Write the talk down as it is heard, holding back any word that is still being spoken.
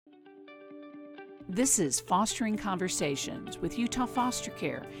This is Fostering Conversations with Utah Foster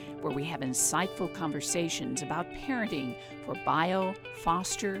Care, where we have insightful conversations about parenting for bio,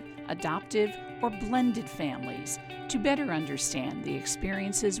 foster, adoptive, or blended families to better understand the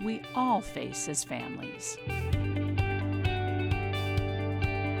experiences we all face as families.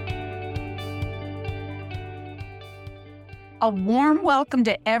 A warm welcome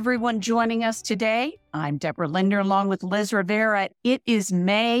to everyone joining us today. I'm Deborah Linder along with Liz Rivera. It is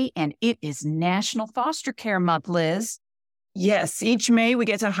May and it is National Foster Care Month, Liz. Yes, each May we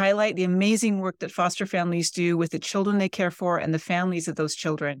get to highlight the amazing work that foster families do with the children they care for and the families of those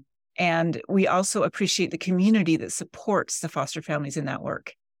children. And we also appreciate the community that supports the foster families in that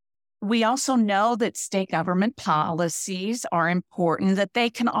work. We also know that state government policies are important, that they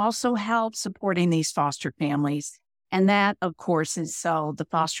can also help supporting these foster families. And that, of course, is so the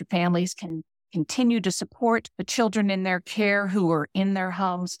foster families can continue to support the children in their care who are in their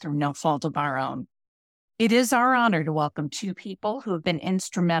homes through no fault of our own. It is our honor to welcome two people who have been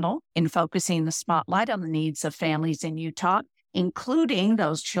instrumental in focusing the spotlight on the needs of families in Utah, including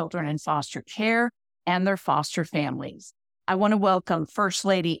those children in foster care and their foster families. I want to welcome First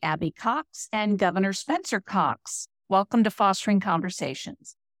Lady Abby Cox and Governor Spencer Cox. Welcome to Fostering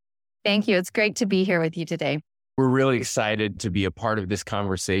Conversations. Thank you. It's great to be here with you today. We're really excited to be a part of this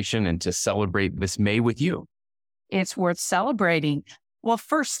conversation and to celebrate this May with you. It's worth celebrating. Well,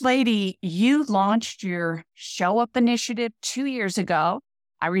 First Lady, you launched your Show Up initiative 2 years ago.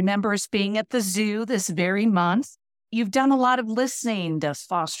 I remember us being at the zoo this very month. You've done a lot of listening to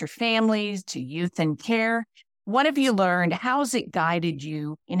foster families, to youth in care. What have you learned? How has it guided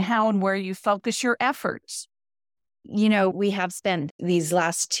you in how and where you focus your efforts? You know, we have spent these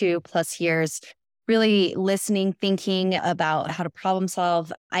last 2+ years really listening, thinking about how to problem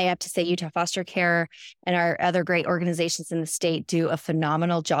solve. I have to say Utah Foster Care and our other great organizations in the state do a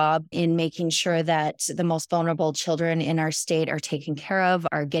phenomenal job in making sure that the most vulnerable children in our state are taken care of,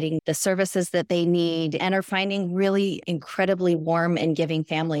 are getting the services that they need, and are finding really incredibly warm and giving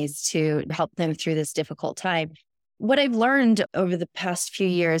families to help them through this difficult time. What I've learned over the past few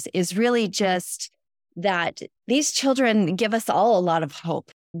years is really just that these children give us all a lot of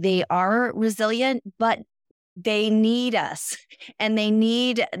hope. They are resilient, but they need us, and they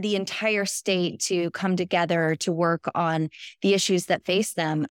need the entire state to come together to work on the issues that face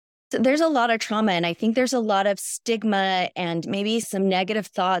them. So there's a lot of trauma, and I think there's a lot of stigma and maybe some negative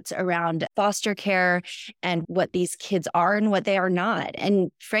thoughts around foster care and what these kids are and what they are not.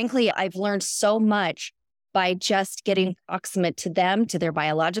 And frankly, I've learned so much by just getting proximate to them, to their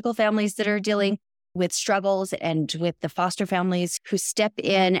biological families that are dealing with struggles and with the foster families who step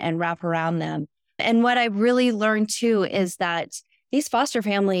in and wrap around them. And what I've really learned too is that these foster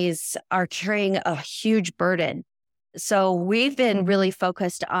families are carrying a huge burden. So we've been really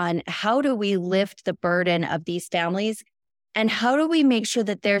focused on how do we lift the burden of these families, and how do we make sure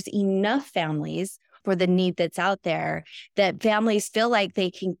that there's enough families for the need that's out there, that families feel like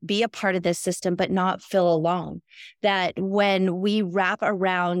they can be a part of this system but not feel alone. That when we wrap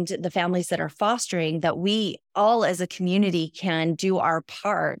around the families that are fostering, that we all as a community can do our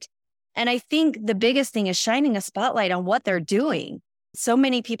part. And I think the biggest thing is shining a spotlight on what they're doing. So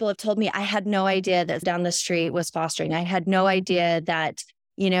many people have told me, I had no idea that down the street was fostering. I had no idea that,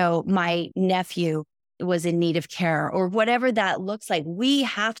 my nephew was in need of care, or whatever that looks like. We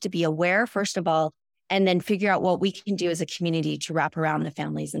have to be aware, first of all, and then figure out what we can do as a community to wrap around the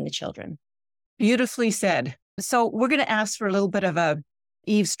families and the children. Beautifully said. So we're going to ask for a little bit of a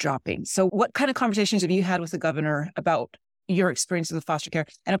eavesdropping. So what kind of conversations have you had with the governor about your experiences with foster care?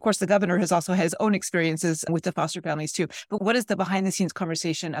 And of course, the governor has also had his own experiences with the foster families too. But what is the behind the scenes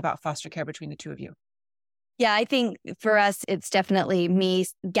conversation about foster care between the two of you? Yeah, I think for us, it's definitely me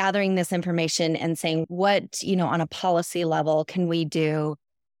gathering this information and saying, what, on a policy level can we do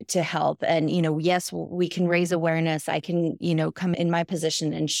to help? And, yes, we can raise awareness. I can, come in my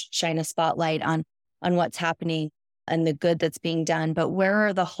position and shine a spotlight on what's happening and the good that's being done. But where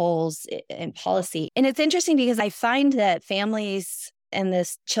are the holes in policy? And it's interesting because I find that families and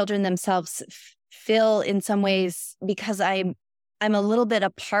the children themselves feel in some ways, because I'm a little bit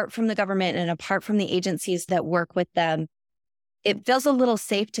apart from the government and apart from the agencies that work with them, it feels a little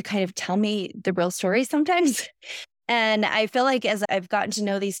safe to kind of tell me the real story sometimes. And I feel like as I've gotten to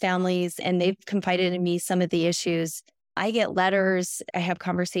know these families and they've confided in me some of the issues, I get letters, I have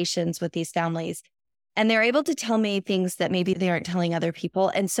conversations with these families, and they're able to tell me things that maybe they aren't telling other people.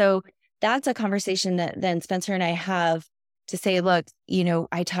 And so that's a conversation that then Spencer and I have to say, look,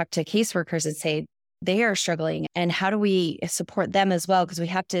 I talk to caseworkers and say, they are struggling, and how do we support them as well? Because we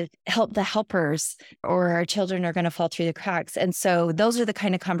have to help the helpers, or our children are going to fall through the cracks. And so those are the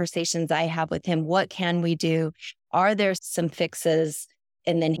kind of conversations I have with him. What can we do? Are there some fixes?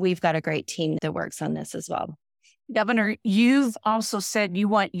 And then we've got a great team that works on this as well. Governor, you've also said you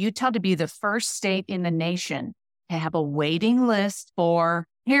want Utah to be the first state in the nation to have a waiting list for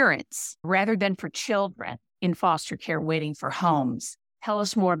parents rather than for children in foster care waiting for homes. Tell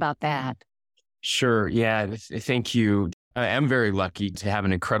us more about that. Sure. Yeah. Thank you. I am very lucky to have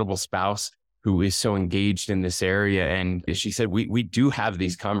an incredible spouse who is so engaged in this area. And she said, we do have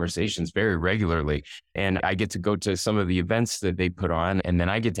these conversations very regularly. And I get to go to some of the events that they put on, and then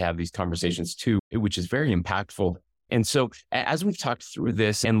I get to have these conversations too, which is very impactful. And so as we've talked through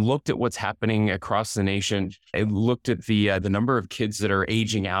this and looked at what's happening across the nation, and looked at the number of kids that are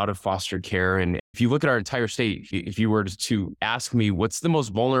aging out of foster care. And if you look at our entire state, if you were to ask me, what's the most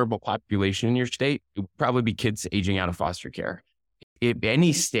vulnerable population in your state? It would probably be kids aging out of foster care. If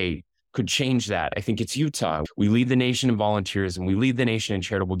any state could change that, I think it's Utah. We lead the nation in volunteerism. We lead the nation in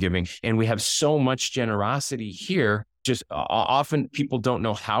charitable giving. And we have so much generosity here. Just often people don't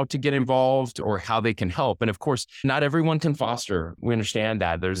know how to get involved or how they can help. And of course, not everyone can foster. We understand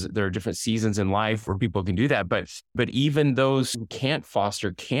that there are different seasons in life where people can do that. But even those who can't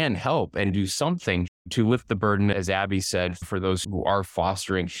foster can help and do something to lift the burden, as Abby said, for those who are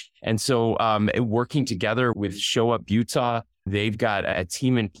fostering. And so working together with Show Up Utah, they've got a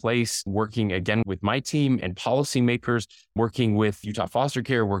team in place working again with my team and policymakers, working with Utah Foster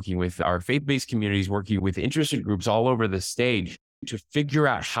Care, working with our faith-based communities, working with interested groups all over the state to figure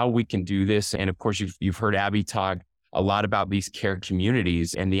out how we can do this. And of course, you've heard Abby talk a lot about these care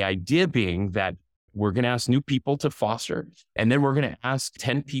communities, and the idea being that we're going to ask new people to foster, and then we're going to ask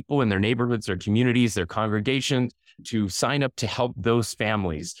 10 people in their neighborhoods, their communities, their congregations to sign up to help those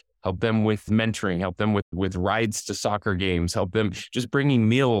families. Help them with mentoring, help them with rides to soccer games, help them just bringing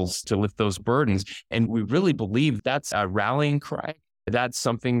meals to lift those burdens. And we really believe that's a rallying cry. That's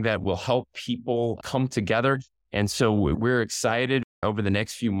something that will help people come together. And so we're excited. Over the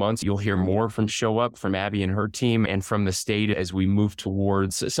next few months, you'll hear more from Show Up, from Abby and her team, and from the state as we move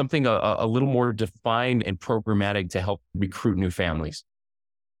towards something a little more defined and programmatic to help recruit new families.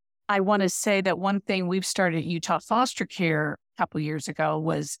 I want to say that one thing we've started at Utah Foster Care a couple years ago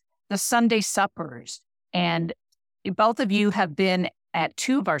was the Sunday suppers. And both of you have been at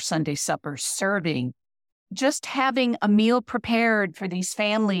 2 of our Sunday suppers serving. Just having a meal prepared for these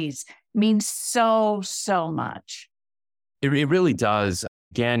families means so much. It really does.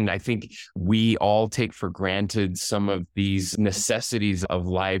 Again, I think we all take for granted some of these necessities of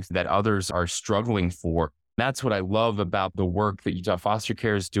life that others are struggling for. That's what I love about the work that Utah Foster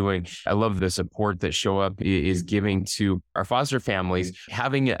Care is doing. I love the support that Show Up is giving to our foster families.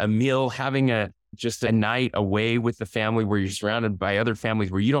 Having a meal, having just a night away with the family where you're surrounded by other families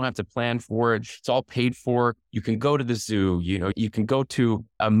where you don't have to plan for it. It's all paid for. You can go to the zoo, you can go to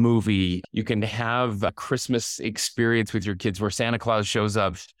a movie, you can have a Christmas experience with your kids where Santa Claus shows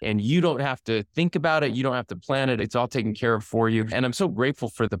up and you don't have to think about it. You don't have to plan it. It's all taken care of for you. And I'm so grateful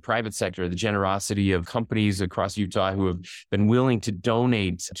for the private sector, the generosity of companies across Utah who have been willing to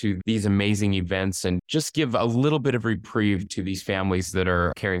donate to these amazing events and just give a little bit of reprieve to these families that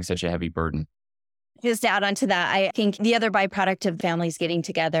are carrying such a heavy burden. Just to add on to that, I think the other byproduct of families getting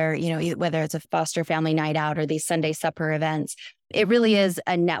together, whether it's a foster family night out or these Sunday supper events, it really is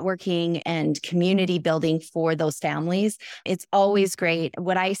a networking and community building for those families. It's always great.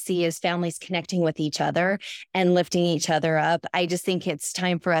 What I see is families connecting with each other and lifting each other up. I just think it's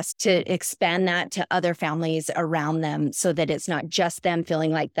time for us to expand that to other families around them so that it's not just them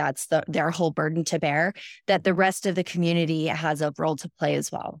feeling like that's their whole burden to bear, that the rest of the community has a role to play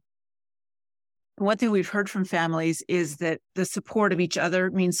as well. One thing we've heard from families is that the support of each other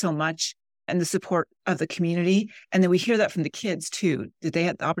means so much, and the support of the community. And then we hear that from the kids too, that they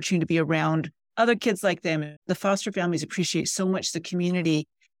had the opportunity to be around other kids like them. The foster families appreciate so much the community,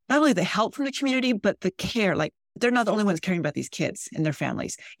 not only the help from the community, but the care. Like, they're not the only ones caring about these kids and their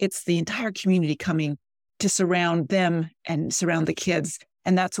families. It's the entire community coming to surround them and surround the kids.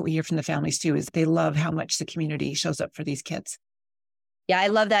 And that's what we hear from the families too, is they love how much the community shows up for these kids. Yeah, I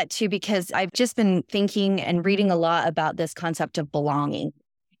love that too, because I've just been thinking and reading a lot about this concept of belonging.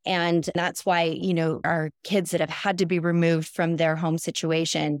 And that's why, our kids that have had to be removed from their home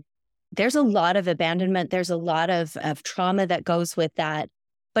situation, there's a lot of abandonment. There's a lot of trauma that goes with that.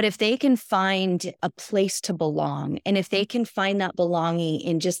 But if they can find a place to belong, and if they can find that belonging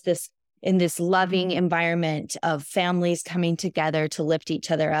in just in this loving environment of families coming together to lift each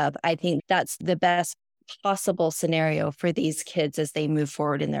other up, I think that's the best possible scenario for these kids as they move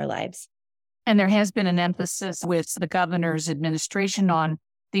forward in their lives. And there has been an emphasis with the governor's administration on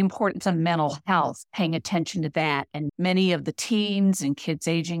the importance of mental health, paying attention to that. And many of the teens and kids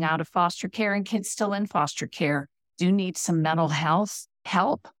aging out of foster care and kids still in foster care do need some mental health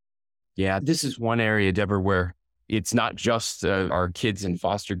help. Yeah, this is one area, Deborah, where it's not just our kids in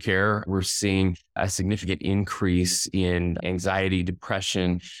foster care. We're seeing a significant increase in anxiety,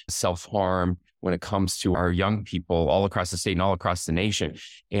 depression, self-harm when it comes to our young people all across the state and all across the nation.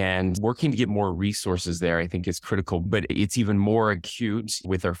 And working to get more resources there, I think, is critical, but it's even more acute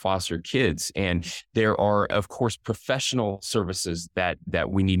with our foster kids. And there are, of course, professional services that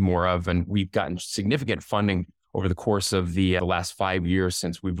we need more of. And we've gotten significant funding over the course of the last 5 years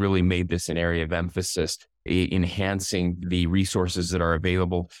since we've really made this an area of emphasis, enhancing the resources that are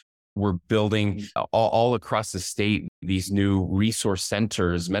available. We're building all across the state these new resource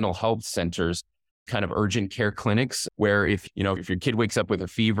centers, mental health centers, kind of urgent care clinics where if your kid wakes up with a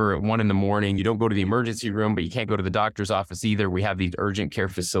fever at 1 a.m, you don't go to the emergency room, but you can't go to the doctor's office either. We have these urgent care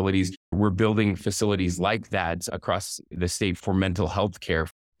facilities. We're building facilities like that across the state for mental health care,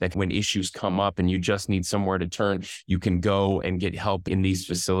 that when issues come up and you just need somewhere to turn, you can go and get help in these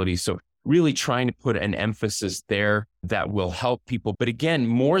facilities. So really trying to put an emphasis there that will help people. But again,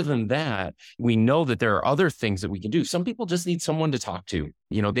 more than that, we know that there are other things that we can do. Some people just need someone to talk to.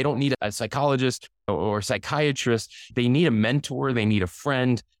 They don't need a psychologist or psychiatrist. They need a mentor. They need a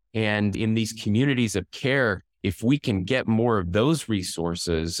friend. And in these communities of care, if we can get more of those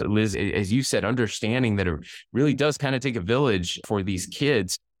resources, Liz, as you said, understanding that it really does kind of take a village for these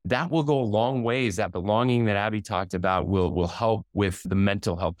kids, that will go a long ways. That belonging that Abby talked about will help with the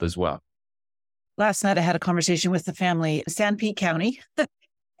mental health as well. Last night, I had a conversation with the family, Sanpete County,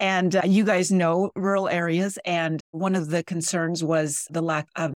 and you guys know rural areas. And one of the concerns was the lack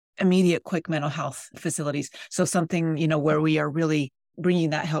of immediate, quick mental health facilities. So something, where we are really bringing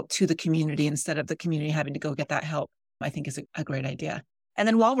that help to the community instead of the community having to go get that help, I think is a great idea. And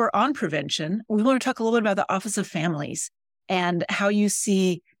then while we're on prevention, we want to talk a little bit about the Office of Families and how you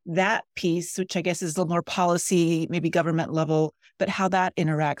see that piece, which I guess is a little more policy, maybe government level, but how that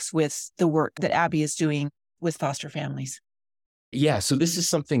interacts with the work that Abby is doing with foster families. Yeah, so this is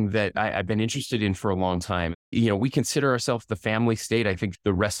something that I've been interested in for a long time. We consider ourselves the family state. I think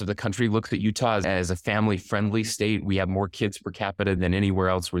the rest of the country looks at Utah as a family-friendly state. We have more kids per capita than anywhere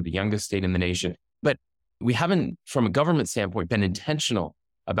else. We're the youngest state in the nation. But we haven't, from a government standpoint, been intentional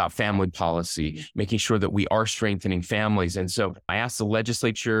about family policy, making sure that we are strengthening families. And so I asked the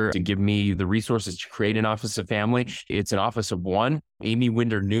legislature to give me the resources to create an Office of Family. It's an office of one. Amy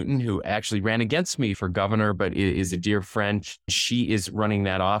Winder Newton, who actually ran against me for governor, but is a dear friend, she is running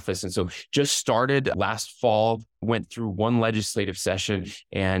that office. And so just started last fall, went through one legislative session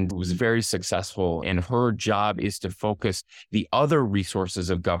and was very successful. And her job is to focus the other resources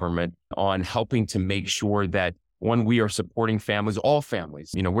of government on helping to make sure that one, we are supporting families, all families.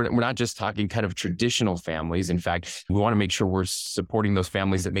 We're not just talking kind of traditional families. In fact, we want to make sure we're supporting those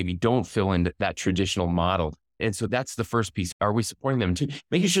families that maybe don't fill in that traditional model. And so that's the first piece. Are we supporting them too?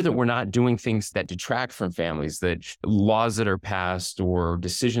 Making sure that we're not doing things that detract from families, that laws that are passed or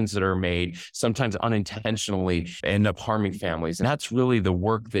decisions that are made, sometimes unintentionally end up harming families. And that's really the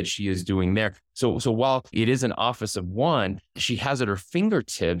work that she is doing there. So while it is an office of one, she has at her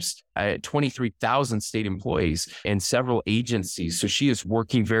fingertips 23,000 state employees and several agencies. So she is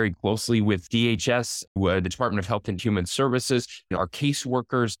working very closely with DHS, the Department of Health and Human Services, our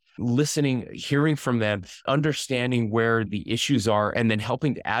caseworkers, listening, hearing from them, understanding where the issues are, and then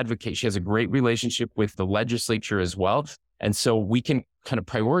helping to advocate. She has a great relationship with the legislature as well. And so we can kind of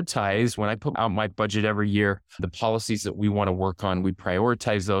prioritize, when I put out my budget every year, the policies that we want to work on, we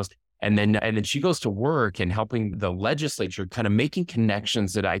prioritize those. And then she goes to work and helping the legislature, kind of making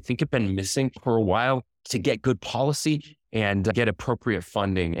connections that I think have been missing for a while to get good policy and get appropriate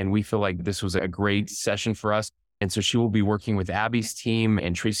funding. And we feel like this was a great session for us. And so she will be working with Abby's team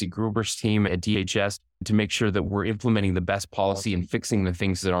and Tracy Gruber's team at DHS to make sure that we're implementing the best policy and fixing the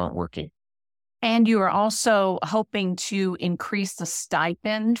things that aren't working. And you are also hoping to increase the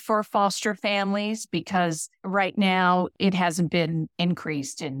stipend for foster families because right now it hasn't been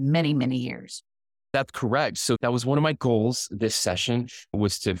increased in many, many years. That's correct. So that was one of my goals this session,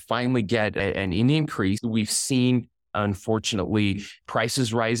 was to finally get an increase. We've seen, unfortunately,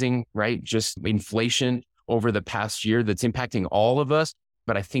 prices rising, right? Just inflation over the past year that's impacting all of us.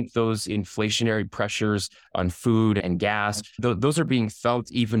 But I think those inflationary pressures on food and gas, those are being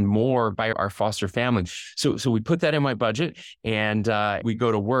felt even more by our foster families. So we put that in my budget and we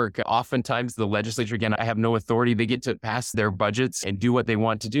go to work. Oftentimes the legislature, again, I have no authority. They get to pass their budgets and do what they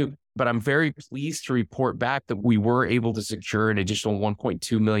want to do. But I'm very pleased to report back that we were able to secure an additional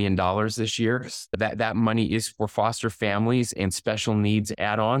 $1.2 million this year. That money is for foster families and special needs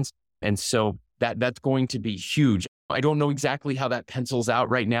add-ons. And so that's going to be huge. I don't know exactly how that pencils out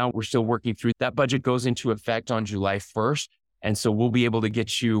right now. We're still working through that. Budget goes into effect on July 1st. And so we'll be able to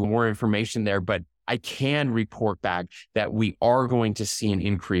get you more information there. But I can report back that we are going to see an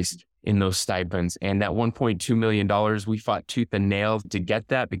increase in those stipends. And that $1.2 million, we fought tooth and nail to get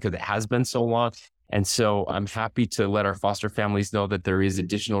that because it has been so long. And so I'm happy to let our foster families know that there is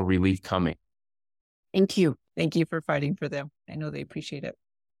additional relief coming. Thank you. Thank you for fighting for them. I know they appreciate it.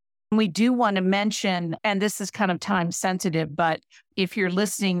 We do want to mention, and this is kind of time sensitive, but if you're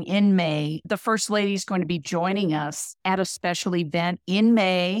listening in May, the First Lady is going to be joining us at a special event in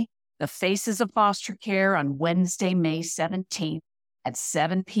May, the Faces of Foster Care, on Wednesday, May 17th. At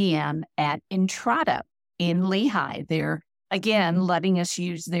 7 p.m. at Entrada in Lehigh. They're, again, letting us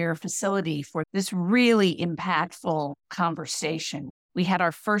use their facility for this really impactful conversation. We had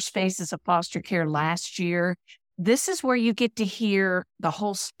our first Faces of Foster Care last year. This is where you get to hear the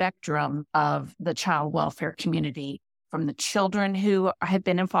whole spectrum of the child welfare community, from the children who have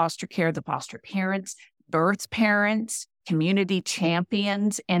been in foster care, the foster parents, birth parents, community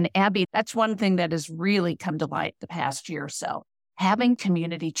champions. And Abby, that's one thing that has really come to light the past year or so. Having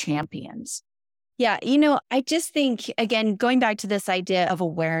community champions. Yeah, I just think, again, going back to this idea of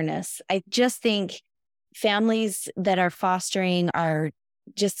awareness, I just think families that are fostering are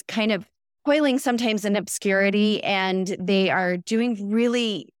just kind of toiling sometimes in obscurity, and they are doing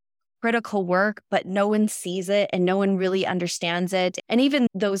really critical work, but no one sees it and no one really understands it. And even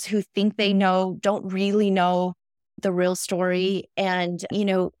those who think they know don't really know the real story. And,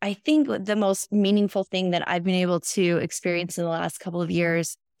 I think the most meaningful thing that I've been able to experience in the last couple of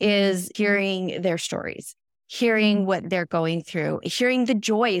years is hearing their stories, hearing what they're going through, hearing the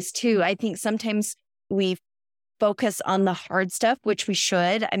joys too. I think sometimes we focus on the hard stuff, which we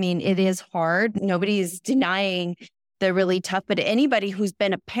should. I mean, it is hard. Nobody's denying the really tough, but anybody who's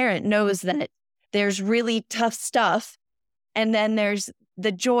been a parent knows that there's really tough stuff. And then there's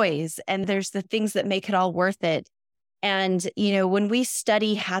the joys and there's the things that make it all worth it. And, when we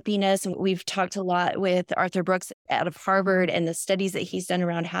study happiness, and we've talked a lot with Arthur Brooks out of Harvard and the studies that he's done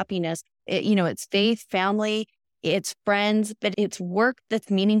around happiness, it's faith, family, it's friends, but it's work that's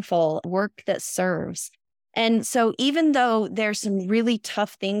meaningful, work that serves. And so even though there's some really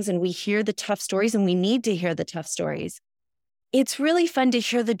tough things and we hear the tough stories and we need to hear the tough stories, it's really fun to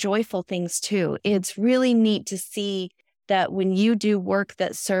hear the joyful things too. It's really neat to see that when you do work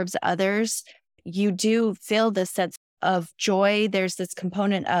that serves others, you do feel this sense of joy. There's this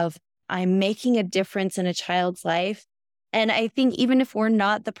component of I'm making a difference in a child's life. And I think even if we're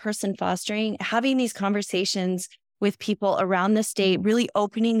not the person fostering, having these conversations with people around the state, really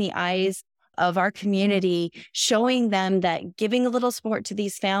opening the eyes of our community, showing them that giving a little support to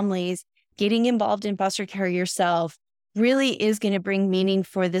these families, getting involved in foster care yourself really is going to bring meaning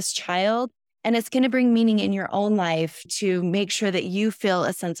for this child. And it's going to bring meaning in your own life to make sure that you feel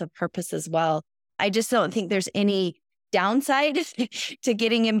a sense of purpose as well. I just don't think there's any downside to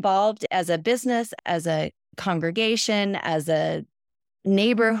getting involved as a business, as a congregation, as a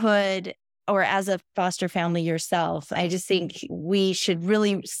neighborhood, or as a foster family yourself. I just think we should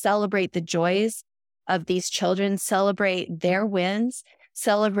really celebrate the joys of these children, celebrate their wins,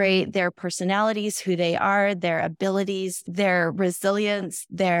 celebrate their personalities, who they are, their abilities, their resilience,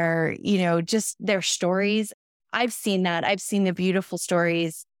 their, just their stories. I've seen that. I've seen the beautiful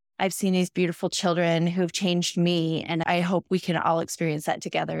stories. I've seen these beautiful children who've changed me, and I hope we can all experience that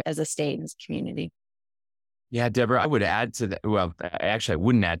together as a state and as a community. Yeah, Deborah, I would add to that. Well, actually, I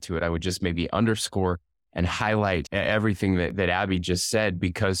wouldn't add to it. I would just maybe underscore and highlight everything that Abby just said,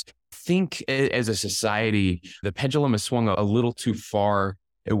 because I think as a society, the pendulum has swung a little too far.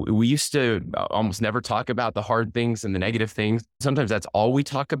 We used to almost never talk about the hard things and the negative things. Sometimes that's all we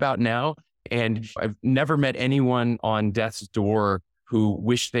talk about now. And I've never met anyone on death's door who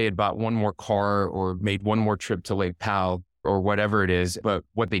wished they had bought one more car or made one more trip to Lake Powell or whatever it is. But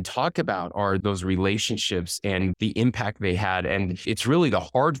what they talk about are those relationships and the impact they had. And it's really the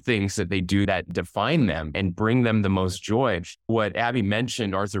hard things that they do that define them and bring them the most joy. What Abby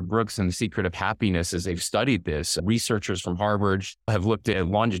mentioned, Arthur Brooks and The Secret of Happiness, as they've studied this, researchers from Harvard have looked at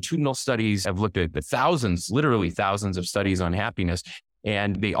longitudinal studies, have looked at the literally thousands of studies on happiness.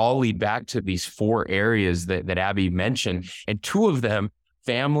 And they all lead back to these four areas that Abby mentioned. And two of them,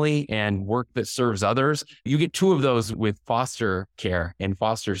 family and work that serves others, you get two of those with foster care and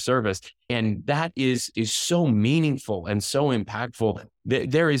foster service. And that is so meaningful and so impactful.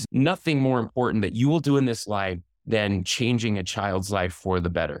 There is nothing more important that you will do in this life than changing a child's life for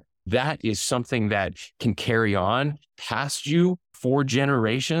the better. that is something that can carry on past you for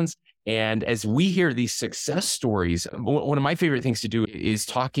generations. And as we hear these success stories, one of my favorite things to do is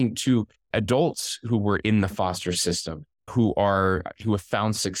talking to adults who were in the foster system, who have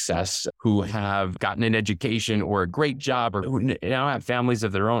found success, who have gotten an education or a great job, or who now have families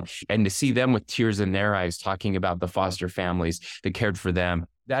of their own. And to see them with tears in their eyes talking about the foster families that cared for them,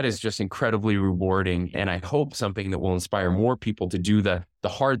 that is just incredibly rewarding. And I hope something that will inspire more people to do the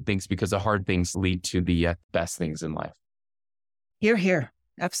hard things, because the hard things lead to the best things in life. Hear, hear.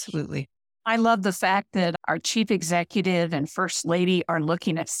 Absolutely. I love the fact that our chief executive and first lady are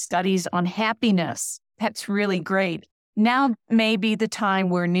looking at studies on happiness. That's really great. Now may be the time,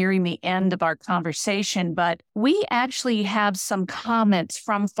 we're nearing the end of our conversation, but we actually have some comments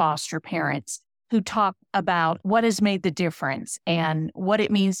from foster parents who talk about what has made the difference and what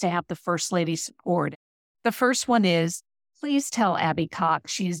it means to have the first lady support. The first one is, please tell Abby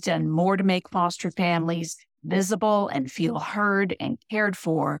Cox she has done more to make foster families visible and feel heard and cared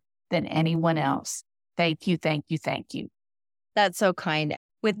for than anyone else. Thank you, thank you, thank you. That's so kind.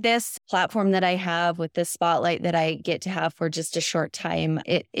 With this platform that I have, with this spotlight that I get to have for just a short time,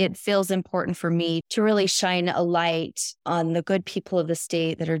 it feels important for me to really shine a light on the good people of the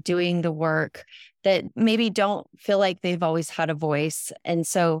state that are doing the work, that maybe don't feel like they've always had a voice. And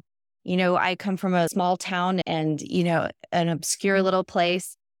so, I come from a small town and, an obscure little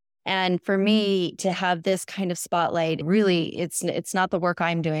place. And for me to have this kind of spotlight, really, it's not the work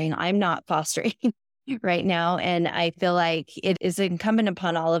I'm doing. I'm not fostering right now. And I feel like it is incumbent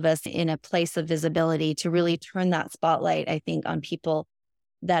upon all of us in a place of visibility to really turn that spotlight, I think, on people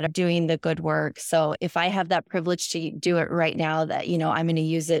that are doing the good work. So if I have that privilege to do it right now, that, I'm going to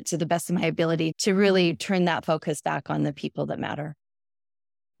use it to the best of my ability to really turn that focus back on the people that matter.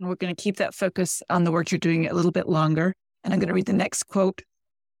 And we're going to keep that focus on the work you're doing a little bit longer. And I'm going to read the next quote.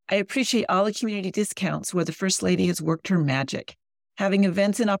 I appreciate all the community discounts where the First Lady has worked her magic, having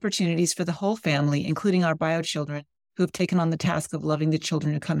events and opportunities for the whole family, including our bio children, who have taken on the task of loving the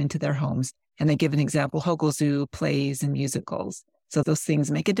children who come into their homes. And they give an example, Hogle Zoo, plays and musicals. So those things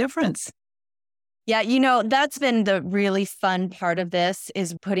make a difference. Yeah, that's been the really fun part of this,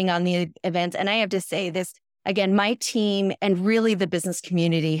 is putting on the events. And I have to say this, again, my team and really the business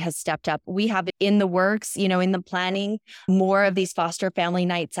community has stepped up. We have in the works, in the planning, more of these foster family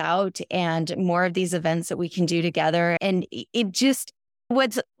nights out and more of these events that we can do together. And it just,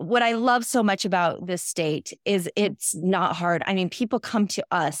 what I love so much about this state is it's not hard. I mean, people come to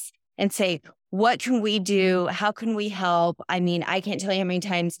us and say, what can we do? How can we help? I mean, I can't tell you how many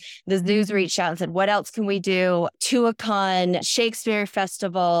times the zoos reached out and said, what else can we do? Tuacahn, Shakespeare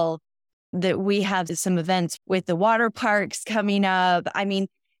Festival, that we have some events with the water parks coming up. I mean,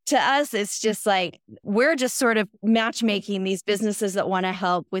 to us, it's just like, we're just sort of matchmaking these businesses that want to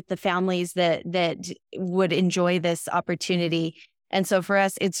help with the families that would enjoy this opportunity. And so for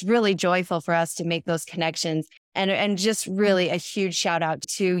us, it's really joyful for us to make those connections, and just really a huge shout out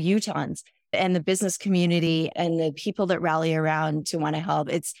to Utahns and the business community and the people that rally around to want to help.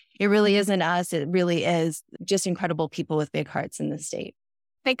 It really isn't us. It really is just incredible people with big hearts in the state.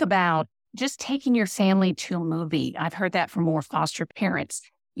 Think about just taking your family to a movie. I've heard that from more foster parents.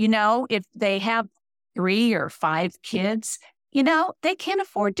 If they have 3 or 5 kids, they can't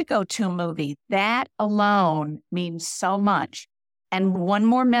afford to go to a movie. That alone means so much. And one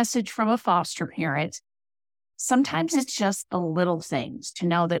more message from a foster parent. Sometimes it's just the little things to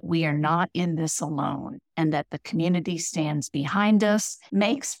know that we are not in this alone and that the community stands behind us,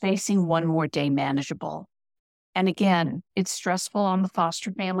 makes facing one more day manageable. And again, it's stressful on the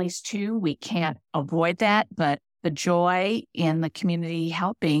foster families too. We can't avoid that, but the joy in the community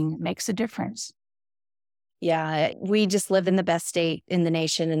helping makes a difference. Yeah, we just live in the best state in the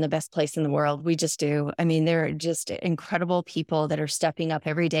nation and the best place in the world. We just do. I mean, there are just incredible people that are stepping up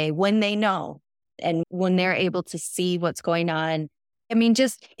every day when they know and when they're able to see what's going on. I mean,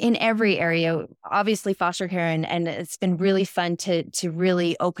 just in every area, obviously foster care, and it's been really fun to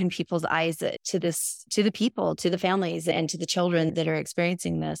really open people's eyes to this, to the people, to the families, and to the children that are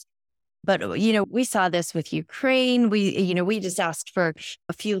experiencing this. But, we saw this with Ukraine. We just asked for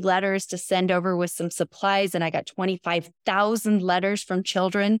a few letters to send over with some supplies, and I got 25,000 letters from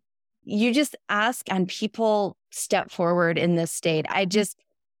children. You just ask and people step forward in this state. I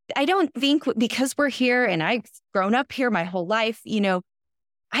don't think, because we're here and I've grown up here my whole life,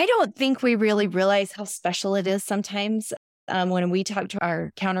 I don't think we really realize how special it is sometimes when we talk to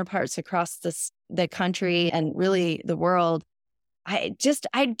our counterparts across the country and really the world. I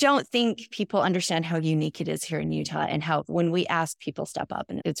don't think people understand how unique it is here in Utah and how when we ask, people step up,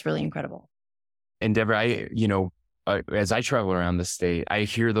 and it's really incredible. And Deborah, as I travel around the state, I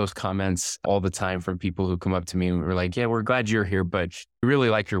hear those comments all the time from people who come up to me and we're like, yeah, we're glad you're here, but we really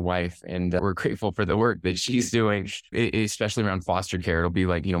like your wife. And we're grateful for the work that she's doing, especially around foster care. It'll be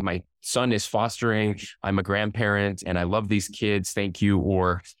like, my son is fostering, I'm a grandparent and I love these kids. Thank you.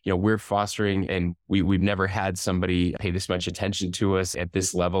 Or, we're fostering and we've never had somebody pay this much attention to us at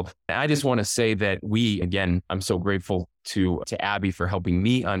this level. And I just want to say that I'm so grateful to Abby for helping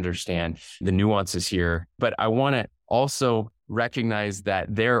me understand the nuances here. But I want to also recognize that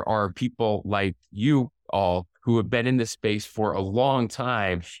there are people like you all who have been in this space for a long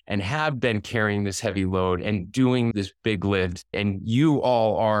time and have been carrying this heavy load and doing this big lift. And you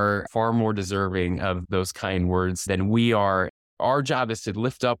all are far more deserving of those kind words than we are. Our job is to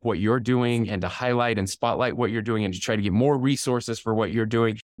lift up what you're doing and to highlight and spotlight what you're doing and to try to get more resources for what you're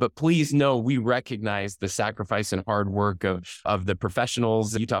doing. But please know we recognize the sacrifice and hard work of the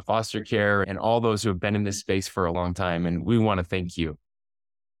professionals, Utah Foster Care, and all those who have been in this space for a long time. And we want to thank you.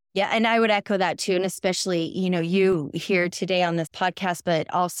 Yeah, and I would echo that too. And especially, you here today on this podcast,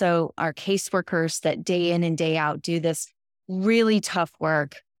 but also our caseworkers that day in and day out do this really tough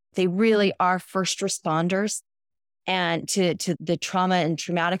work. They really are first responders and to the trauma and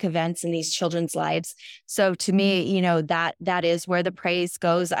traumatic events in these children's lives. So to me, that is where the praise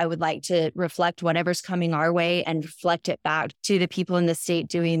goes. I would like to reflect whatever's coming our way and reflect it back to the people in the state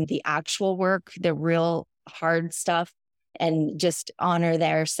doing the actual work, the real hard stuff, and just honor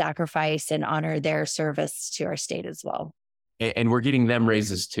their sacrifice and honor their service to our state as well. And we're getting them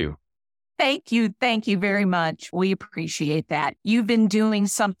raises too. Thank you. Thank you very much. We appreciate that. You've been doing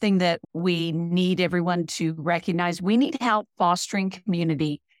something that we need everyone to recognize. We need help fostering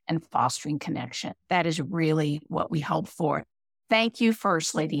community and fostering connection. That is really what we hope for. Thank you,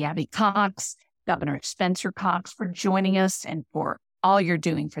 First Lady Abby Cox, Governor Spencer Cox, for joining us and for all you're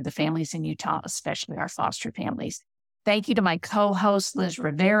doing for the families in Utah, especially our foster families. Thank you to my co-host, Liz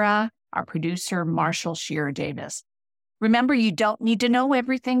Rivera, our producer, Marshall Shearer Davis. Remember, you don't need to know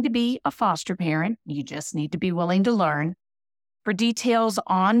everything to be a foster parent. You just need to be willing to learn. For details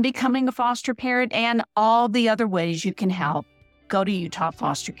on becoming a foster parent and all the other ways you can help, go to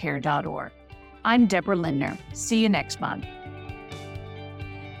utahfostercare.org. I'm Deborah Lindner. See you next month.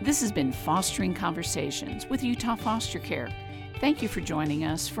 This has been Fostering Conversations with Utah Foster Care. Thank you for joining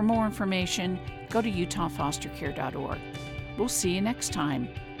us. For more information, go to utahfostercare.org. We'll see you next time.